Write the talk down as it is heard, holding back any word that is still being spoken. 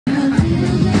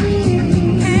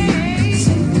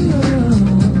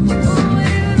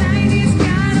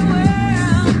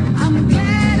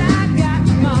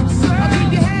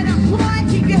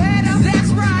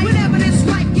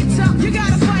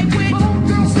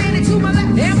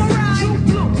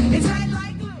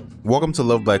Welcome to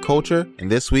Love Black Culture, and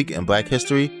this week in Black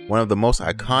history, one of the most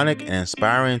iconic and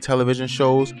inspiring television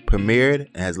shows premiered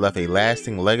and has left a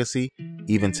lasting legacy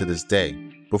even to this day.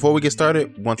 Before we get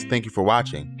started, we want to thank you for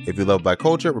watching. If you love Black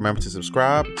culture, remember to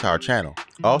subscribe to our channel.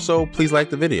 Also, please like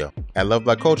the video. At Love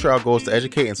Black Culture, our goal is to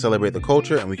educate and celebrate the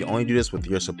culture, and we can only do this with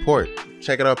your support.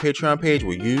 Check out our Patreon page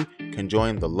where you can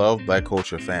join the Love Black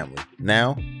Culture family.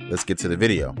 Now, let's get to the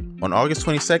video. On August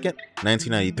 22nd,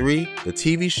 1993, the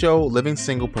TV show Living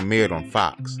Single premiered on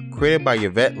Fox. Created by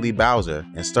Yvette Lee Bowser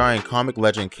and starring comic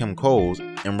legend Kim Coles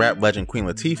and rap legend Queen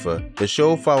Latifah, the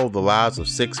show followed the lives of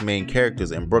 6 main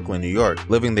characters in Brooklyn, New York,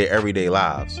 living their everyday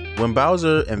lives. When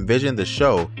Bowser envisioned the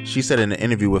show, she said in an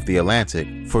interview with The Atlantic,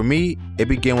 "For me, it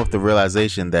began with the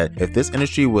realization that if this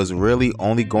industry was really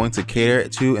only going to cater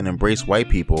to and embrace white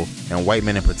people, and white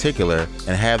men in particular,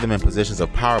 and have them in positions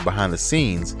of power behind the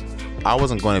scenes, I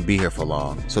wasn't going to be here for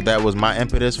long. So that was my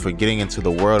impetus for getting into the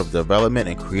world of development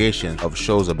and creation of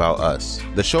shows about us."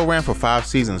 The show ran for 5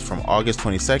 seasons from August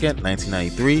 22nd,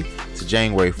 1993 to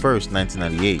January 1st,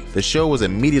 1998. The show was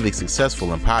immediately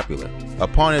successful and popular.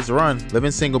 Upon its run, Living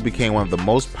Single became one of the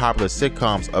most popular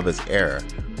sitcoms of its era,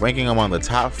 ranking among the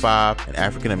top 5 in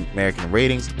African American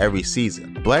ratings every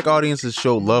season. Black audiences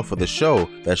showed love for the show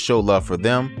that showed love for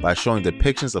them by showing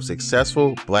depictions of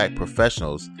successful black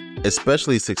professionals,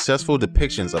 especially successful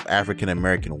depictions of African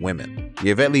American women.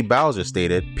 Yvette Lee Bowser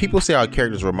stated, "People say our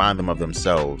characters remind them of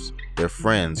themselves, their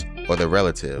friends, or their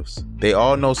relatives. They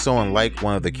all know someone like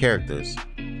one of the characters."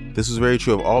 This was very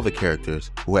true of all the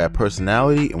characters who had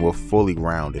personality and were fully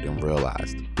grounded and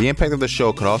realized. The impact of the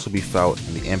show could also be felt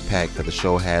in the impact that the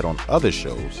show had on other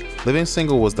shows. Living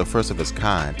Single was the first of its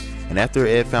kind, and after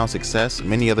it found success,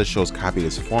 many other shows copied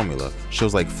its formula.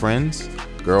 Shows like Friends,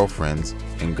 Girlfriends,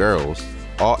 and Girls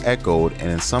all echoed and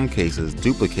in some cases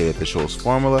duplicated the show's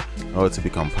formula in order to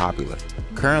become popular.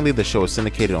 Currently, the show is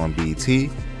syndicated on BET,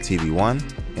 TV1,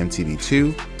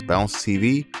 MTV2, Bounce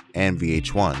TV, and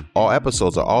VH1. All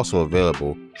episodes are also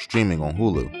available streaming on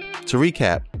Hulu. To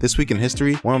recap, this week in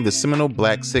history, one of the seminal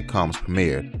black sitcoms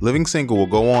premiered. Living Single will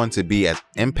go on to be as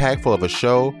impactful of a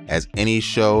show as any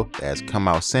show that has come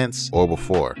out since or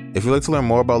before. If you'd like to learn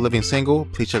more about Living Single,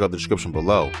 please check out the description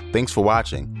below. Thanks for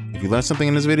watching. If you learned something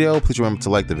in this video, please remember to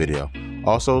like the video.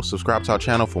 Also, subscribe to our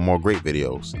channel for more great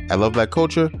videos. At Love Black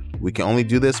Culture, we can only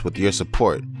do this with your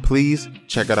support. Please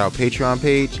check out our Patreon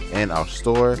page and our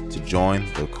store to join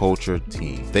the culture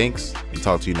team. Thanks, and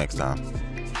talk to you next time.